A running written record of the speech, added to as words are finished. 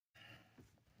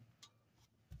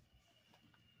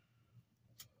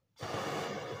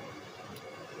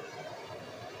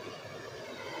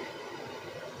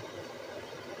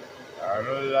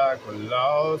Kind of like we're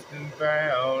lost and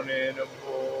found in a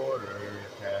border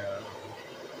town.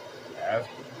 Ask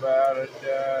about a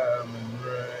diamond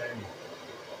ring.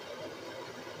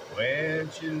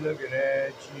 When she's looking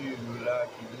at you like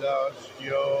you lost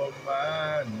your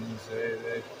mind, and say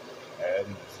they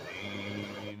hadn't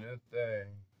seen a thing.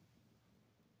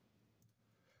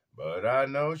 But I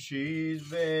know she's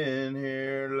been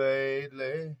here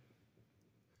lately.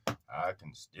 I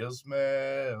can still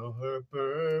smell her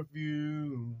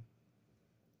perfume.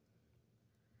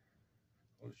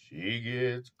 Well, she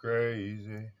gets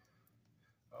crazy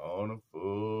on a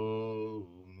full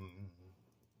moon.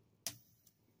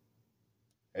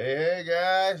 Hey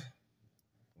guys,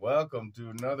 welcome to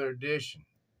another edition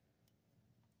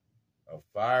of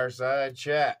Fireside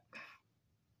Chat,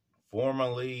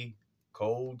 formerly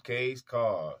Cold Case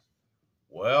Cause.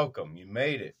 Welcome, you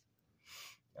made it.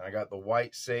 I got the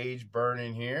white sage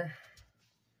burning here.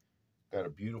 Got a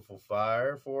beautiful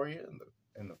fire for you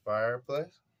in the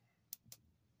fireplace.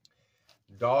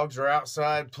 Dogs are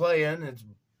outside playing. It's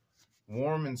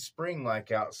warm and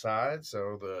spring-like outside,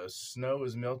 so the snow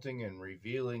is melting and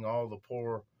revealing all the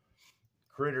poor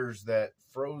critters that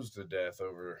froze to death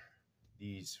over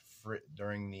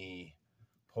during the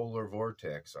polar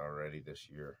vortex already this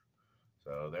year.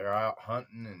 So they're out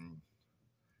hunting and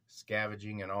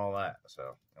scavenging and all that.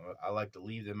 So I like to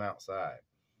leave them outside.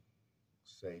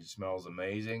 Sage smells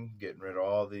amazing. Getting rid of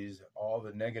all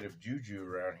the negative juju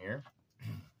around here.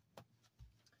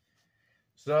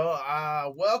 So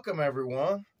welcome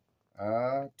everyone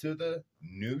to the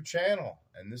new channel.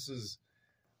 And this is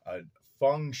a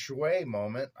Feng Shuii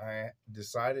moment. I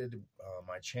decided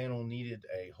my channel needed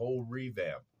a whole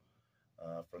revamp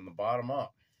from the bottom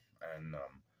up. And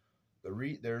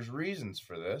there's reasons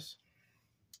for this.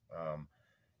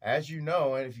 As you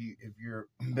know, and if you're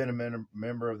been a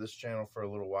member of this channel for a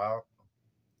little while,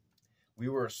 we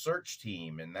were a search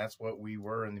team, and that's what we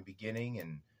were in the beginning,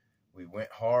 and we went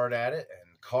hard at it,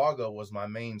 and Kaga was my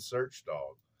main search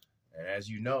dog. And as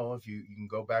you know, if you can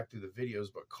go back to the videos,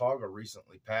 but Kaga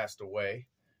recently passed away,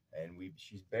 and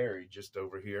she's buried just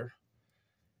over here.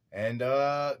 And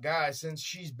guys, since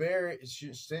she's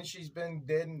been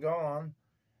dead and gone,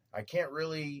 I can't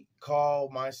really call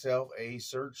myself a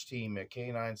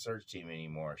canine search team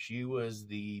anymore. She was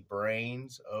the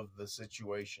brains of the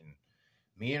situation.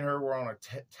 Me and her were on a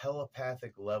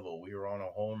telepathic level. We were on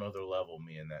a whole nother level,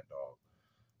 me and that dog.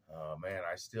 Man,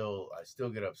 I still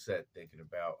get upset thinking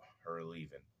about her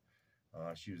leaving.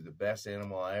 She was the best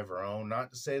animal I ever owned.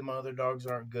 Not to say my other dogs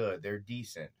aren't good. They're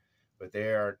decent. But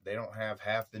they don't have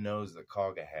half the nose that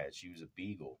Kaga had. She was a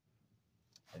beagle.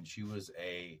 And she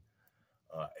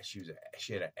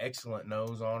had an excellent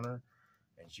nose on her,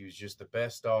 and she was just the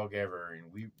best dog ever.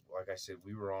 And like I said,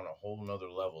 we were on a whole nother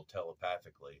level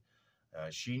telepathically.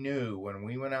 She knew when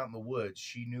we went out in the woods,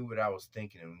 she knew what I was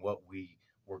thinking and what we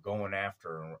were going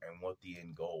after and what the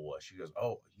end goal was. She goes,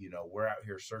 oh, we're out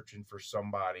here searching for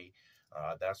somebody.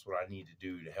 That's what I need to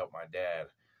do to help my dad.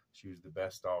 She was the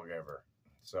best dog ever.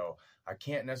 So I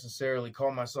can't necessarily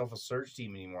call myself a search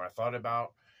team anymore. I thought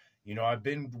about, I've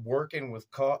been working with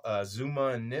Zuma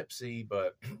and Nipsey,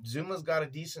 but Zuma's got a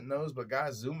decent nose. But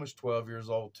guys, Zuma's 12 years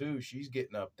old too. She's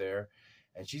getting up there,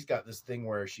 and she's got this thing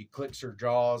where she clicks her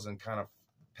jaws and kind of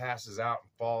passes out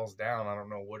and falls down. I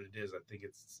don't know what it is. I think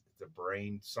it's a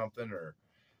brain something or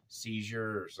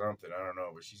seizure or something. I don't know,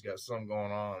 but she's got something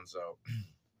going on. So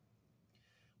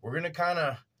we're going to kind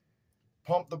of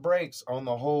pump the brakes on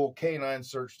the whole canine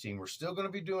search team. We're still going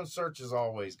to be doing searches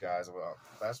always, guys. Well,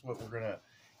 that's what we're going to,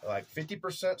 like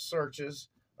 50% searches.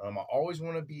 I always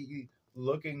want to be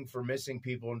looking for missing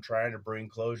people and trying to bring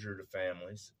closure to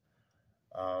families.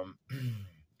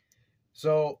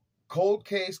 So Cold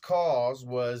Case Cause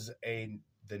has been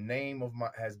the name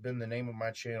of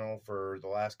my channel for the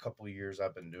last couple of years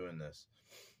I've been doing this.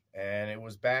 And it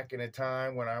was back in a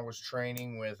time when I was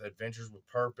training with Adventures with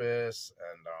Purpose,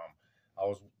 and I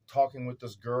was talking with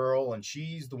this girl, and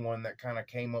she's the one that kind of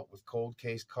came up with Cold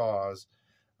Case Cause.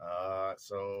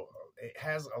 So it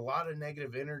has a lot of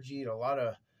negative energy and a lot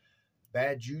of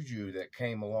bad juju that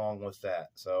came along with that.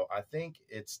 So I think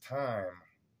it's time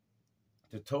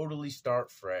to totally start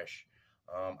fresh.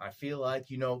 I feel like,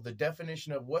 what's the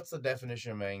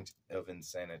definition of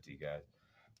insanity, guys?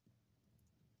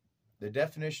 The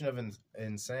definition of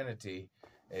insanity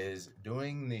is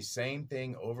doing the same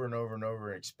thing over and over and over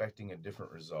and expecting a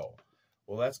different result.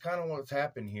 Well, that's kind of what's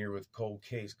happened here with Cold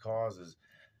Case Causes.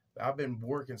 I've been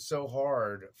working so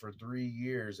hard for 3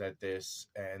 years at this,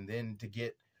 and then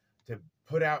to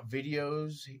put out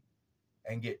videos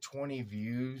and get 20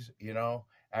 views,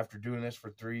 after doing this for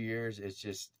 3 years, it's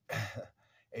just,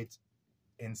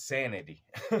 insanity.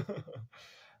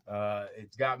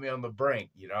 It's got me on the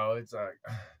brink, you know. It's like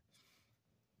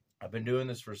I've been doing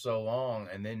this for so long,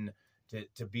 and then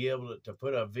to be able to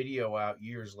put a video out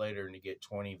years later and to get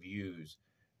 20 views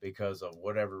because of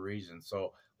whatever reason.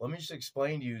 So let me just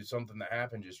explain to you something that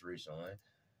happened just recently.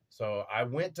 So I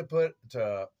went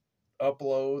to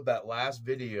upload that last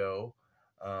video,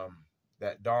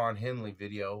 that Don Henley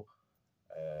video,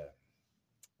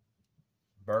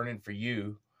 Burning for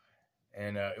You.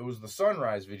 And it was the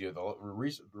sunrise video, the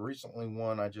recently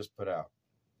one I just put out.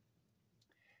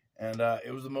 And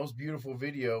it was the most beautiful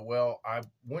video. Well, I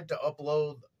went to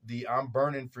upload the I'm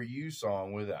Burning for You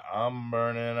song with it. I'm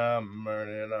burning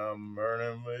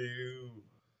for you.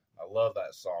 I love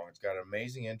that song. It's got an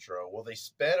amazing intro. Well, they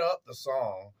sped up the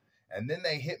song, and then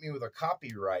they hit me with a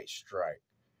copyright strike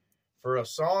for a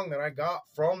song that I got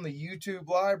from the YouTube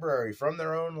library, from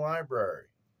their own library.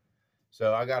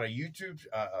 So I got a YouTube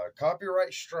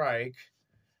copyright strike,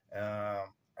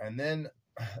 and then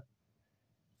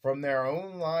from their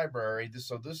own library.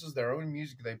 So this is their own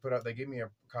music they put out. They gave me a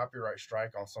copyright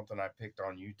strike on something I picked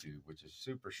on YouTube, which is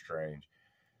super strange.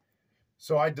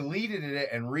 So I deleted it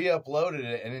and re-uploaded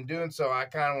it, and in doing so, I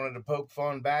kind of wanted to poke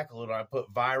fun back a little. I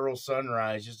put viral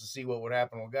sunrise just to see what would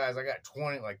happen. Well, guys, I got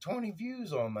 20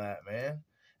 views on that, man.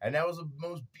 And that was the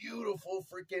most beautiful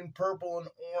freaking purple and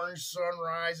orange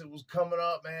sunrise. It was coming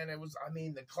up, man. It was, I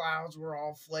mean, the clouds were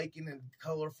all flaking and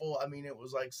colorful. I mean, it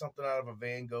was like something out of a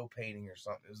Van Gogh painting or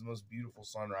something. It was the most beautiful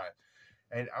sunrise.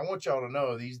 And I want y'all to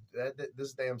know,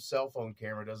 this damn cell phone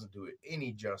camera doesn't do it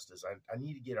any justice. I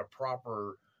need to get a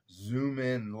proper zoom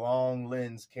in long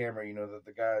lens camera, you know, that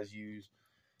the guys use.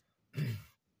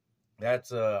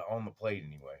 That's on the plate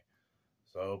anyway.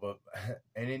 So, but,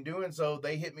 and in doing so,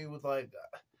 they hit me with like,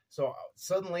 so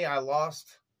suddenly I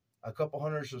lost a couple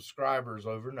hundred subscribers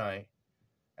overnight.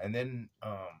 And then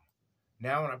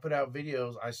now when I put out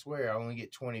videos, I swear I only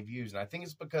get 20 views. And I think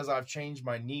it's because I've changed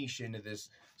my niche into this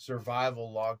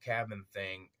survival log cabin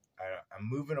thing. I'm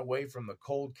moving away from the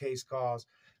cold case calls.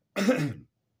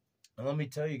 And let me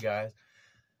tell you guys,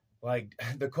 like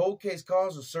the cold case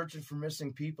calls was searching for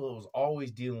missing people. It was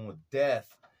always dealing with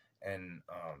death and,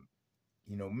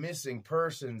 you know, missing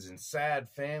persons and sad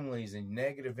families and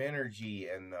negative energy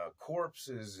and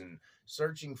corpses and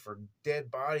searching for dead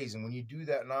bodies. And when you do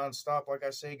that nonstop, like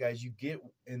I say, guys, you get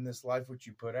in this life what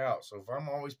you put out. So if I'm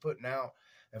always putting out,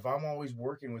 if I'm always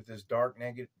working with this dark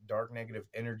negative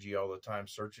energy all the time,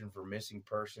 searching for missing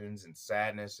persons and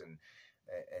sadness and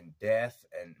death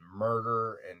and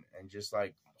murder and just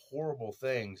like horrible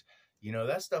things, you know,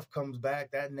 that stuff comes back.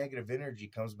 That negative energy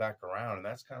comes back around. And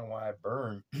that's kind of why I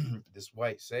burn this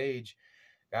white sage.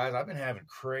 Guys, I've been having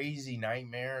crazy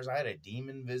nightmares. I had a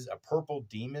purple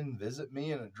demon visit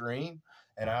me in a dream.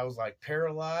 And I was like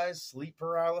paralyzed, sleep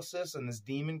paralysis. And this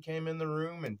demon came in the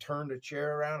room and turned a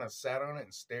chair around and sat on it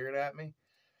and stared at me.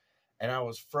 And I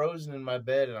was frozen in my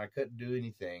bed and I couldn't do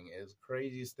anything. It was the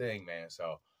craziest thing, man.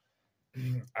 So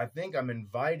I think I'm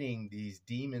inviting these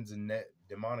demons and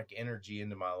demonic energy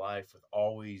into my life with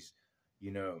always,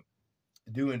 you know,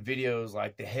 doing videos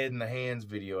like the head and the hands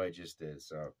video I just did.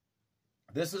 So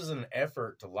this is an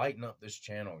effort to lighten up this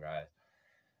channel, guys,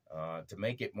 to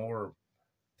make it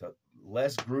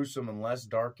less gruesome and less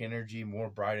dark energy, more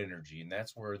bright energy. And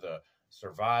that's where the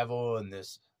survival and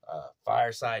this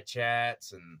fireside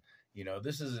chats and, you know,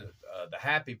 this is the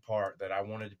happy part that I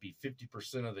wanted to be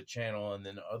 50% of the channel, and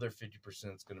then the other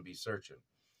 50% is going to be searching.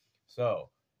 So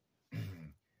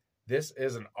this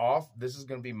is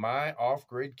going to be my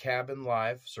off-grid cabin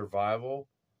life survival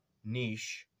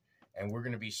niche, and we're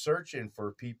going to be searching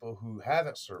for people who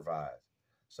haven't survived.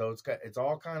 So it's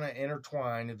all kind of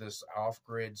intertwined in this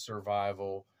off-grid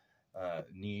survival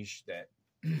niche that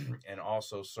and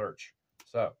also search.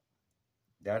 So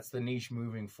that's the niche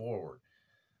moving forward.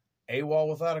 A.W.O.L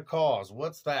without a cause.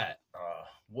 What's that?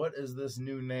 What is this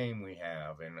new name we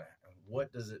have, and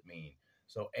what does it mean?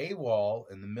 So A.W.O.L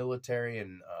in the military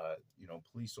and you know,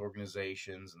 police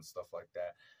organizations and stuff like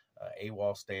that,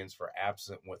 A.W.O.L stands for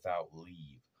absent without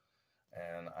leave,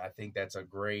 and I think that's a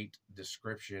great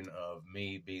description of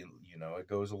me being. You know, it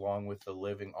goes along with the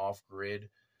living off grid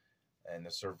and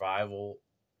the survival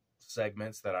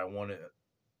segments that I want to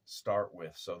start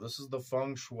with. So this is the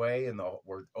Feng Shuii, and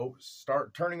we're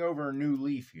start turning over a new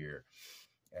leaf here.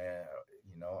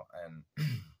 You know, and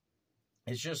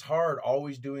it's just hard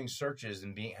always doing searches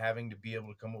and having to be able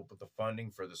to come up with the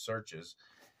funding for the searches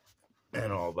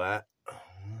and all that.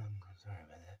 Sorry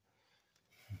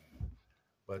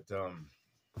about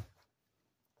that.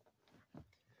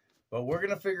 But we're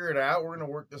gonna figure it out. We're gonna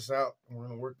work this out. We're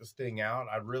gonna work this thing out.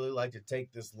 I'd really like to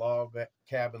take this log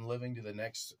cabin living to the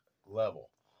next level.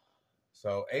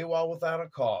 So AWOL without a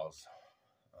cause.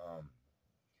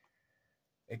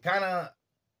 It kind of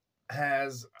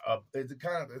has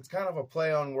it's kind of a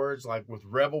play on words, like with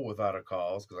rebel without a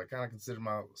cause, because I kind of consider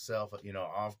myself,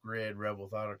 off grid rebel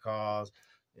without a cause,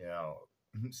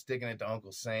 sticking it to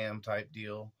Uncle Sam type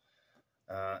deal.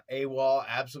 AWOL,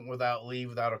 absent without leave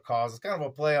without a cause. It's kind of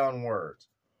a play on words.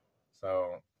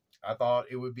 So I thought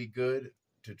it would be good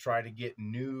to try to get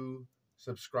new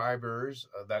subscribers.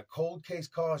 That cold case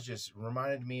cause just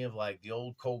reminded me of like the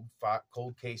old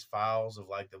cold case files of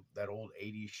like that old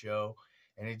 80s show.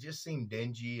 And it just seemed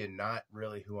dingy and not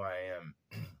really who I am.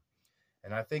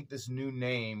 And I think this new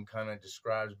name kind of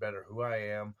describes better who I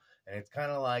am. And it's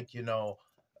kind of like,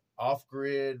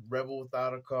 off-grid, rebel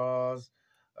without a cause,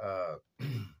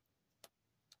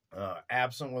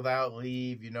 absent without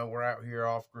leave. We're out here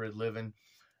off-grid living,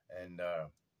 and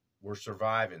we're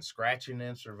surviving, scratching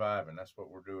and surviving. That's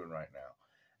what we're doing right now.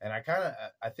 And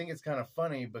I think it's kind of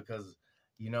funny because,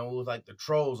 with like the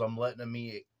trolls, I'm letting them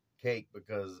eat cake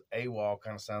because AWOL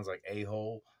kind of sounds like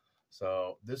a-hole.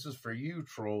 So this is for you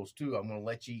trolls too. I'm going to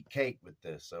let you eat cake with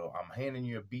this. So I'm handing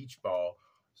you a beach ball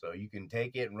so you can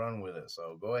take it and run with it.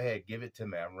 So go ahead, give it to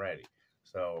me. I'm ready.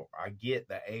 So I get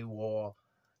the AWOL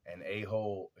and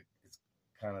a-hole. It's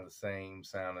kind of the same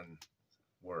sounding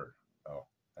word. Oh,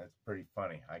 that's pretty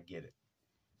funny. I get it.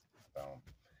 So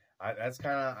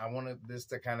I wanted this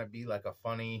to kind of be like a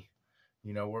funny,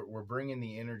 we're bringing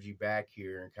the energy back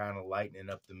here and kind of lightening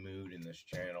up the mood in this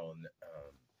channel, and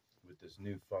with this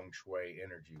new Feng Shui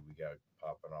energy we got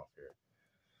popping off here.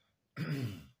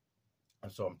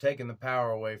 And so I'm taking the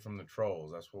power away from the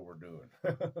trolls. That's what we're doing.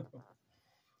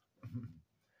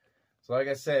 So like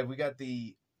I said, we got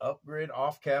the Upgrade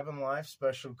Off Cabin Life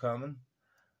special coming.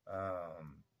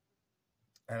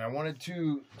 And I wanted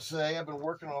to say I've been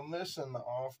working on this in the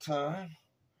off time.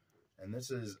 And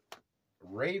this is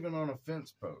Raven on a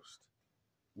Fence Post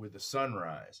with the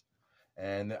sunrise.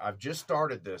 And I've just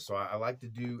started this, so I like to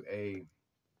do a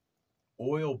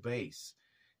oil base.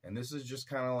 And this is just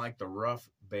kind of like the rough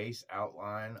base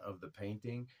outline of the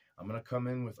painting. I'm going to come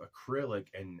in with acrylic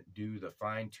and do the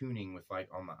fine tuning with like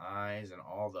on the eyes and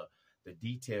all the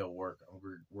detail work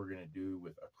we're going to do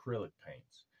with acrylic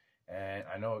paints. And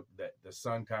I know that the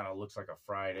sun kind of looks like a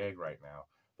fried egg right now,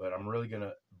 but I'm really going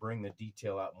to bring the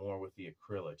detail out more with the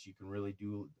acrylics. You can really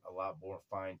do a lot more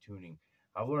fine tuning.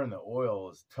 I've learned that oil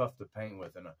is tough to paint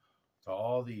with, and to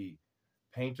all the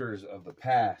painters of the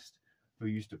past who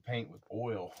used to paint with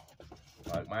oil,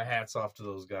 like my hat's off to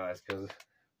those guys, because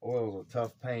oil is a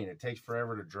tough paint. It takes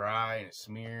forever to dry and it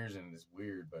smears and it's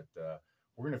weird. But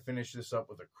we're going to finish this up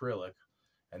with acrylic.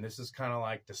 And this is kind of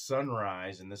like the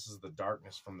sunrise, and this is the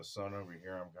darkness from the sun over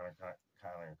here. I'm going to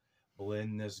kind of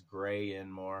blend this gray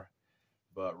in more.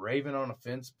 But Raven on a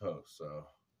Fence Post. So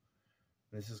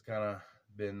this has kind of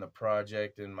been the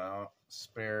project in my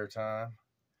spare time.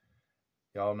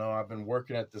 Y'all know I've been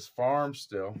working at this farm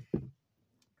still.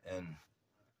 And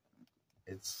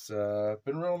it's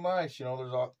been real nice.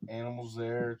 There's all animals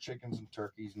there, chickens and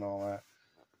turkeys and all that.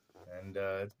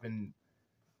 And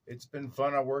it's been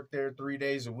fun. I work there 3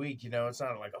 days a week. It's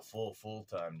not like a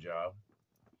full-time job,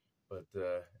 but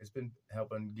it's been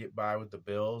helping get by with the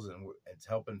bills, and it's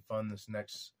helping fund this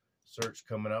next search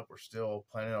coming up. We're still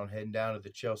planning on heading down to the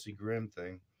Chelsea Grim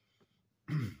thing.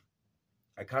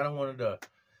 I kind of wanted to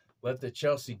let the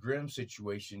Chelsea Grim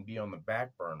situation be on the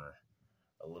back burner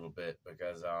a little bit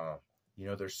because,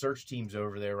 there's search teams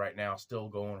over there right now still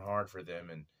going hard for them,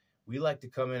 and we like to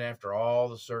come in after all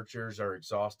the searchers are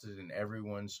exhausted and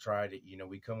everyone's tried it.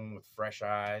 We come in with fresh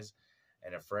eyes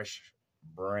and a fresh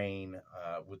brain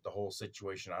with the whole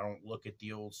situation. I don't look at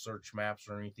the old search maps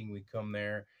or anything. We come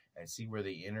there and see where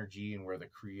the energy and where the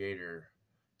creator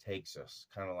takes us.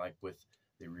 Kind of like with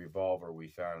the revolver we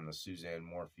found in the Suzanne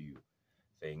Morphew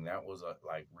thing. That was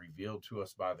like revealed to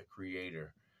us by the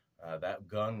creator. That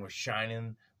gun was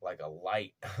shining like a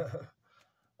light.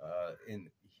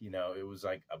 It was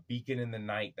like a beacon in the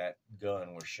night. That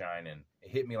gun was shining. It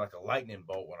hit me like a lightning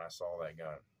bolt when I saw that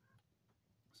gun.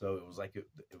 So it was like it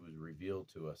was revealed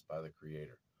to us by the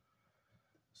creator.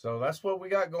 So that's what we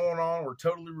got going on. We're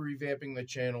totally revamping the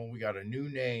channel. We got a new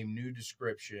name, new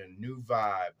description, new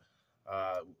vibe.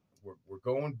 We're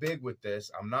going big with this.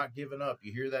 I'm not giving up.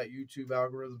 You hear that, YouTube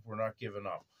algorithm? We're not giving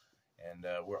up. And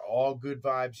we're all good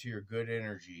vibes here, good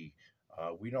energy.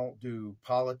 We don't do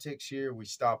politics here. We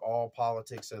stop all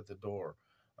politics at the door.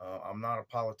 I'm not a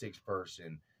politics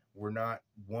person. We're not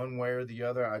one way or the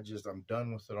other. I'm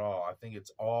done with it all. I think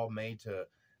it's all made to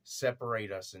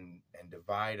separate us and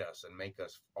divide us and make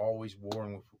us always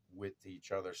warring with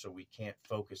each other, so we can't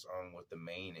focus on what the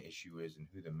main issue is and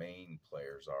who the main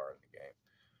players are in the game.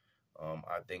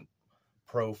 I think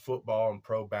pro football and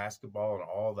pro basketball and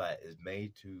all that is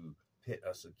made to pit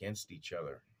us against each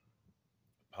other.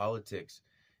 Politics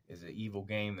is an evil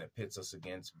game that pits us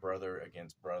against brother.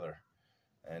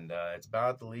 And it's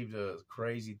about to lead to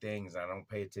crazy things I don't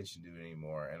pay attention to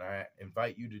anymore. And I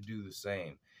invite you to do the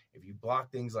same. If you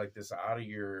block things like this out of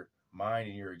your mind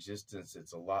and your existence,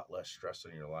 it's a lot less stress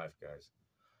in your life, guys.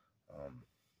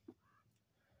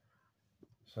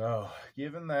 So,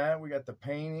 given that, we got the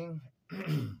painting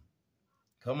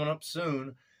coming up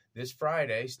soon. This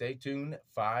Friday, stay tuned.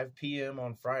 5 p.m.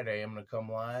 on Friday, I'm going to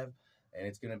come live, and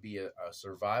it's going to be a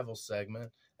survival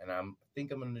segment. And I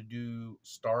think I'm going to do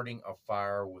starting a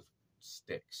fire with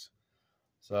sticks.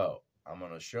 So, I'm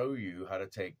going to show you how to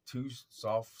take 2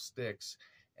 soft sticks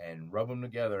and rub them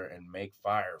together and make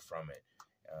fire from it.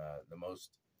 The most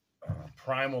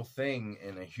primal thing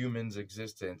in a human's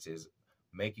existence is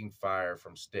making fire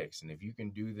from sticks. And if you can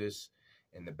do this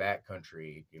in the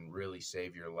backcountry, it can really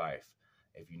save your life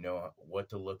if you know what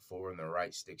to look for and the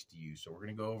right sticks to use. So we're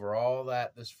going to go over all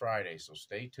that this Friday. So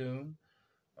stay tuned.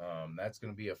 That's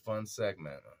going to be a fun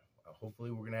segment.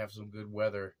 Hopefully we're going to have some good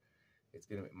weather.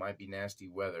 It might be nasty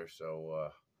weather. So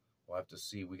we'll have to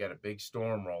see. We got a big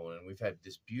storm rolling. We've had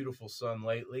this beautiful sun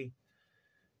lately.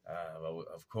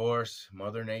 Of course,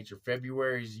 Mother Nature.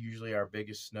 February is usually our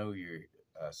biggest snow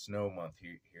month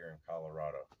here in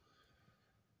Colorado.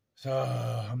 So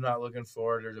I'm not looking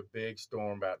forward. There's a big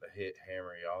storm about to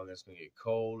hammer y'all, and it's going to get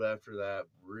cold after that,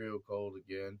 real cold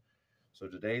again. So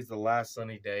today's the last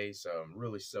sunny day, so I'm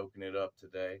really soaking it up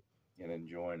today and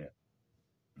enjoying it.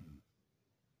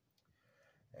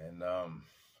 And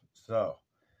so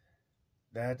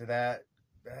that is that.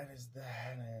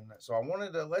 And so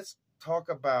let's talk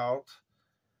about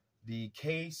the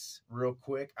case real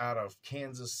quick out of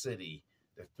Kansas City.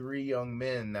 The 3 young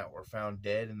men that were found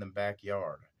dead in the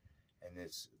backyard. And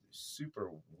this super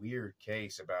weird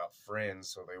case about friends.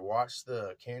 So they watched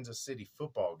the Kansas City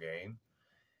football game.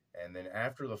 And then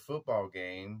after the football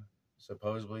game,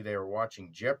 supposedly they were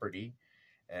watching Jeopardy.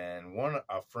 And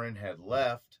a friend had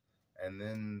left. And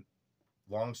then,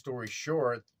 long story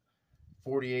short,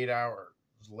 48 hours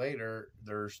later,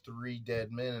 there's 3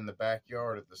 dead men in the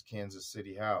backyard at this Kansas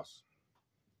City house.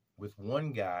 With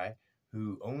one guy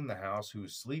who owned the house, who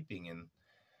was sleeping in,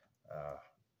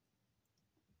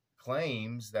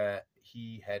 claims that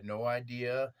he had no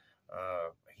idea.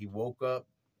 He woke up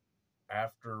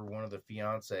after one of the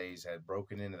fiancés had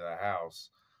broken into the house.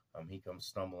 He comes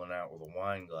stumbling out with a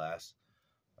wine glass.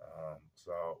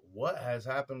 So what has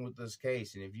happened with this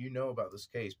case? And if you know about this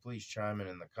case, please chime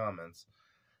in the comments.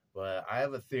 But I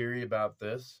have a theory about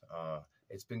this.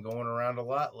 It's been going around a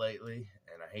lot lately,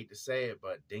 and I hate to say it,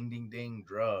 but ding, ding, ding,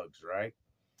 drugs, right?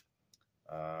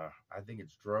 I think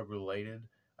it's drug related.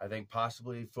 I think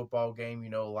possibly football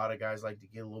game, a lot of guys like to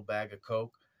get a little bag of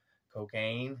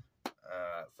cocaine.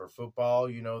 For football,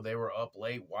 they were up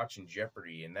late watching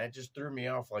Jeopardy, and that just threw me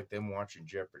off, like them watching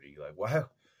Jeopardy. Like, wow,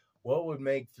 what would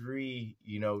make 3,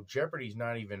 Jeopardy's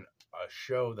not even a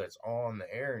show that's on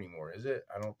the air anymore, is it?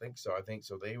 I don't think so. I think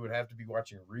so they would have to be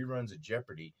watching reruns of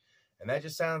Jeopardy, and that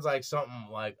just sounds like something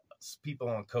like people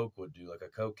on coke would do, like a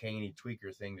cocaine-y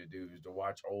tweaker thing to do, is to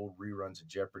watch old reruns of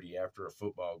Jeopardy after a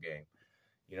football game,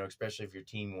 especially if your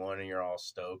team won and you're all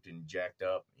stoked and jacked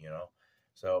up,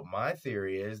 So my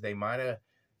theory is they might have,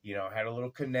 had a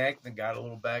little connect and got a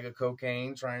little bag of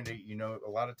cocaine, trying to, a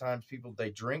lot of times people,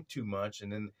 they drink too much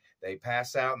and then they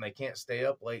pass out and they can't stay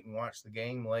up late and watch the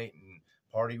game late and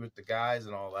party with the guys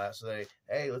and all that. So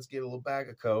hey, let's get a little bag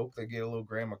of coke. They get a little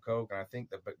gram of coke, and I think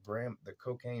the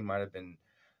cocaine might have been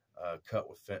cut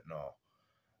with fentanyl.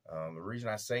 The reason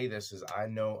I say this is I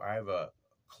have a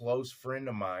close friend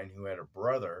of mine who had a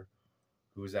brother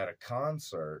who was at a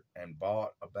concert and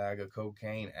bought a bag of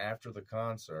cocaine after the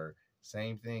concert.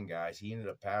 Same thing, guys. He ended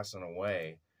up passing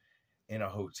away in a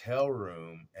hotel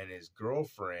room, and his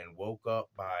girlfriend woke up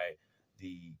by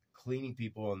the cleaning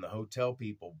people, and the hotel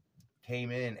people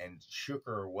came in and shook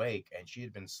her awake, and she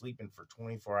had been sleeping for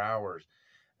 24 hours,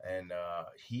 and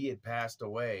he had passed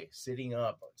away sitting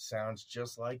up. Sounds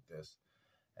just like this.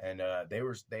 And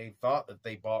they thought that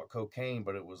they bought cocaine,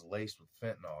 but it was laced with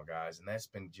fentanyl, guys. And that's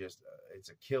been just, it's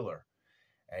a killer.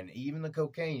 And even the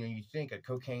cocaine, you think a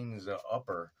cocaine is an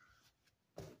upper.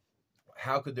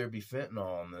 How could there be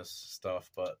fentanyl in this stuff?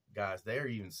 But guys, they're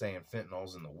even saying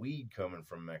fentanyl's in the weed coming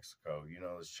from Mexico.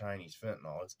 This Chinese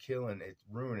fentanyl. It's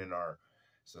ruining our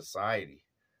society.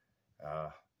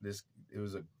 This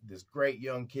great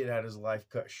young kid had his life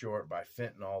cut short by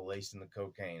fentanyl laced in the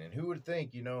cocaine. And who would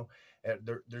think,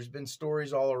 there's been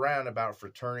stories all around about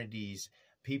fraternities,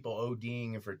 people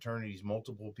ODing in fraternities,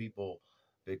 multiple people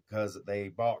because they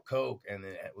bought coke and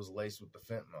then it was laced with the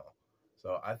fentanyl.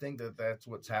 So I think that that's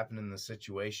what's happened in the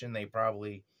situation. They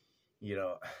probably, you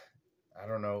know, I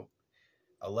don't know,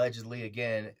 allegedly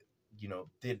again,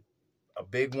 did a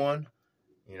big one,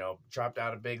 chopped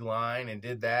out a big line and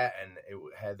did that, and it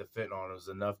had the fentanyl. It was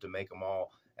enough to make them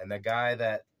all. And the guy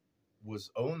that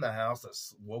was owned the house that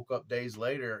woke up days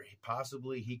later,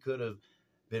 he could have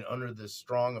been under the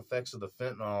strong effects of the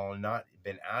fentanyl and not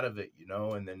been out of it,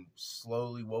 and then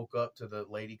slowly woke up to the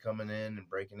lady coming in and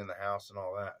breaking in the house and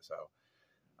all that. So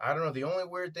I don't know. The only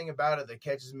weird thing about it that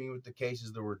catches me with the case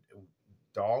is there were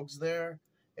dogs there.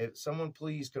 If someone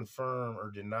please confirm or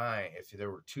deny if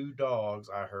there were 2 dogs,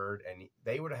 I heard, and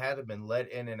they would have had to have been let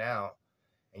in and out.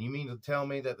 And you mean to tell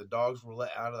me that the dogs were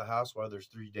let out of the house while there's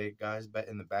 3 guys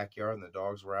in the backyard and the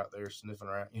dogs were out there sniffing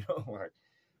around? Like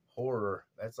horror.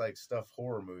 That's like stuff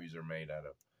horror movies are made out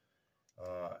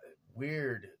of.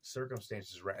 Weird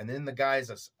circumstances. And then the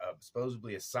guy's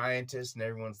supposedly a scientist, and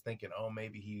everyone's thinking, oh,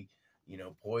 maybe he,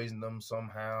 poisoned them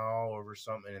somehow over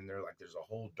something. And they're like, there's a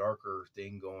whole darker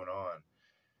thing going on.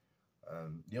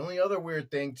 The only other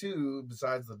weird thing, too,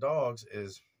 besides the dogs,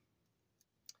 is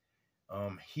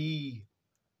he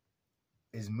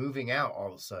is moving out all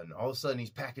of a sudden. All of a sudden, he's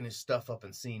packing his stuff up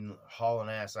and hauling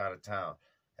ass out of town.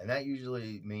 And that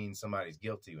usually means somebody's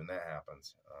guilty when that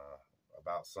happens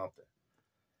about something.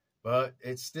 But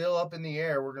it's still up in the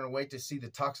air. We're going to wait to see the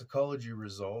toxicology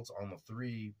results on the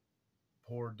 3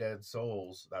 poor dead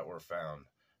souls that were found.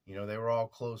 They were all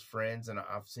close friends, and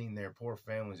I've seen their poor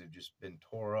families have just been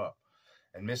tore up.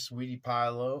 And Miss Sweetie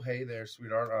Pilo, hey there,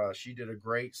 sweetheart, she did a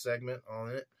great segment on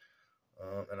it.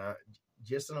 And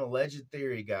just an alleged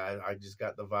theory, guys. I just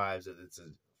got the vibes that it's a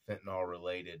fentanyl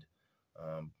related.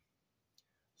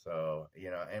 So,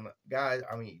 and guys,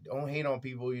 I mean, don't hate on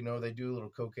people, they do a little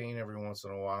cocaine every once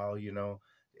in a while,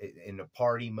 in the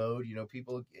party mode,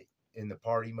 people in the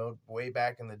party mode way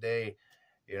back in the day,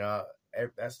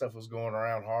 that stuff was going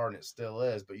around hard, and it still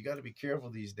is. But you got to be careful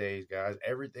these days, guys.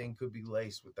 Everything could be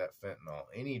laced with that fentanyl.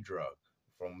 Any drug,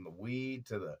 from the weed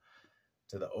to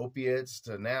the opiates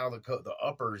to now the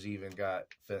uppers even got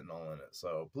fentanyl in it.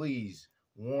 So please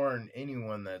warn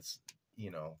anyone that's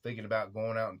thinking about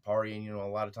going out and partying. A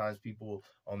lot of times people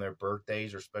on their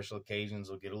birthdays or special occasions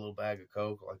will get a little bag of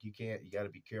coke. Like you got to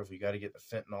be careful. You got to get the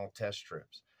fentanyl test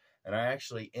strips. And I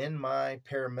actually, in my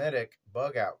paramedic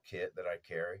bug out kit that I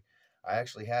carry, I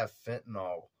actually have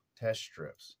fentanyl test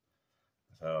strips.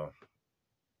 So,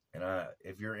 and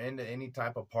if you're into any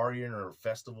type of partying or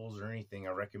festivals or anything,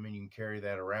 I recommend you can carry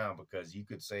that around, because you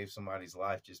could save somebody's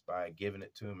life just by giving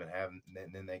it to them and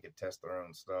then they could test their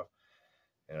own stuff.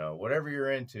 Whatever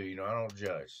you're into, I don't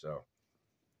judge. So,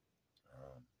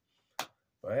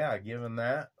 but yeah, given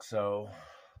that, so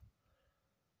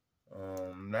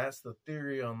that's the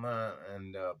theory on that.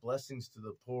 And blessings to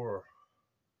the poor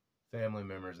family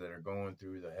members that are going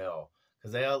through the hell,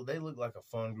 because they look like a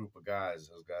fun group of guys.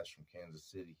 Those guys from Kansas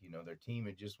City, their team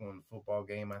had just won the football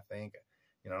game. I think,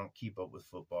 I don't keep up with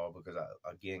football because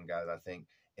again, guys, I think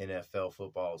NFL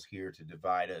football is here to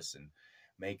divide us and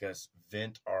make us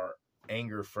vent our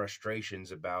anger,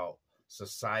 frustrations about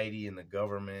society and the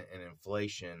government and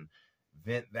inflation.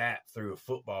 Vent that through a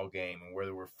football game, and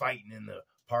whether we're fighting in the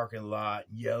parking lot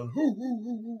and yelling hoo, hoo,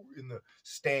 hoo, hoo, in the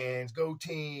stands, go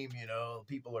team,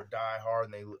 people are die hard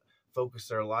and they focus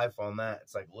their life on that.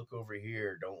 It's like, look over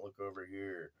here, don't look over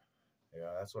here.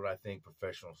 That's what I think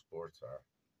professional sports are.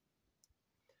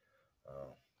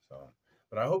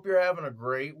 But I hope you're having a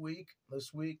great week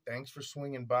this week. Thanks for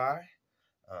swinging by.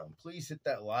 Please hit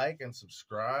that like and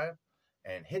subscribe,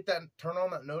 and turn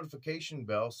on that notification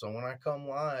bell, so when I come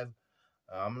live,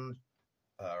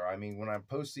 when I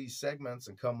post these segments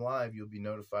and come live, you'll be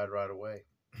notified right away.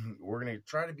 We're going to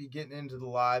try to be getting into the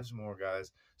lives more,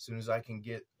 guys, as soon as I can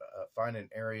find an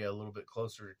area a little bit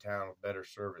closer to town with better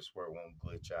service where it won't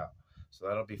glitch out. So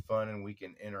that'll be fun, and we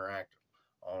can interact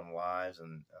on lives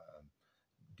and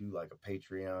do like a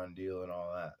Patreon deal and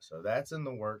all that. So that's in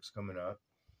the works coming up.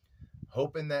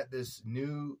 Hoping that this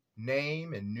new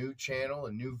name and new channel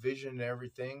and new vision and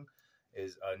everything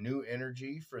is a new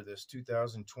energy for this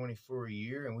 2024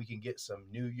 year, and we can get some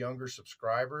new younger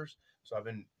subscribers. So I've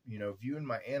been, viewing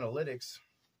my analytics,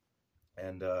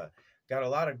 and got a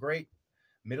lot of great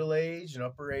middle-aged and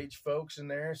upper-age folks in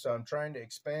there. So I'm trying to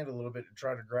expand a little bit to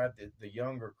try to grab the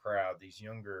younger crowd, these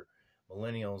younger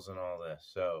millennials and all this.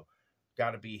 So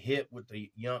got to be hip with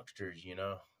the youngsters,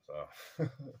 So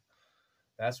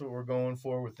that's what we're going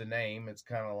for with the name. It's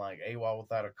kind of like A.W.O.L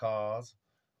without a cause.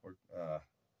 We're, a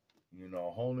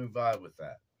whole new vibe with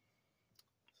that.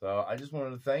 So I just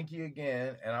wanted to thank you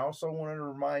again. And I also wanted to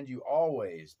remind you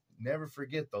always, never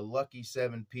forget the lucky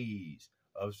 7 P's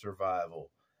of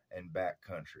survival and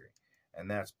backcountry. And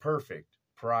that's perfect.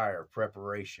 Prior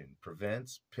preparation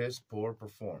prevents piss poor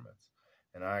performance.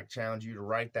 And I challenge you to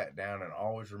write that down and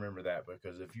always remember that,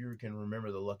 because if you can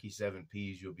remember the lucky 7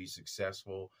 P's, you'll be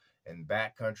successful in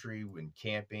backcountry, when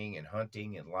camping and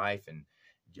hunting and life, and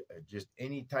just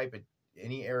any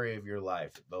area of your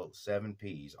life. Those 7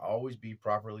 P's. Always be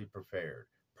properly prepared,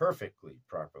 perfectly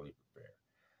properly prepared.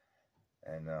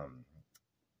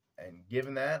 And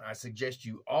given that, I suggest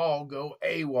you all go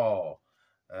AWOL.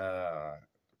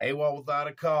 AWOL without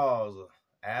a cause,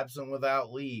 absent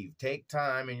without leave. Take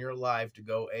time in your life to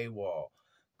go AWOL.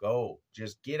 Go.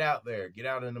 Just get out there. Get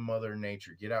out into Mother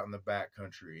Nature. Get out in the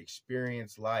backcountry.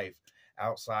 Experience life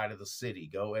outside of the city.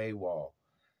 Go AWOL.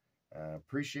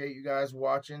 Appreciate you guys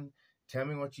watching. Tell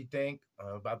me what you think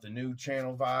about the new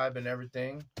channel vibe and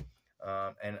everything.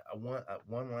 And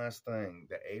one last thing.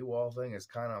 The AWOL thing is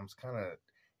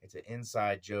it's an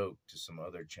inside joke to some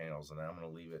other channels, and I'm going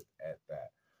to leave it at that.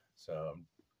 So I'm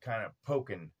kind of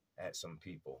poking at some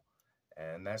people,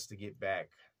 and that's to get back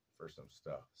for some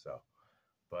stuff.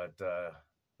 But a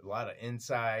lot of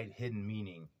inside hidden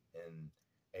meaning in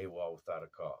AWOL without a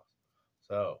cause.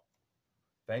 So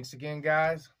thanks again,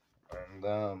 guys. And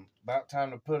about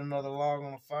time to put another log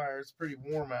on the fire. It's pretty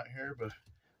warm out here, but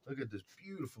look at this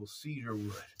beautiful cedar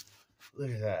wood.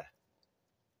 Look at that.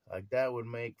 Like that would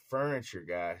make furniture,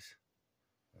 guys.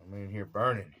 I'm in here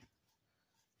burning.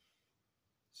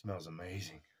 Smells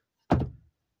amazing.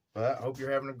 But I hope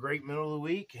you're having a great middle of the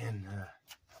week, and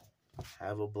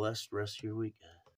have a blessed rest of your week, guys.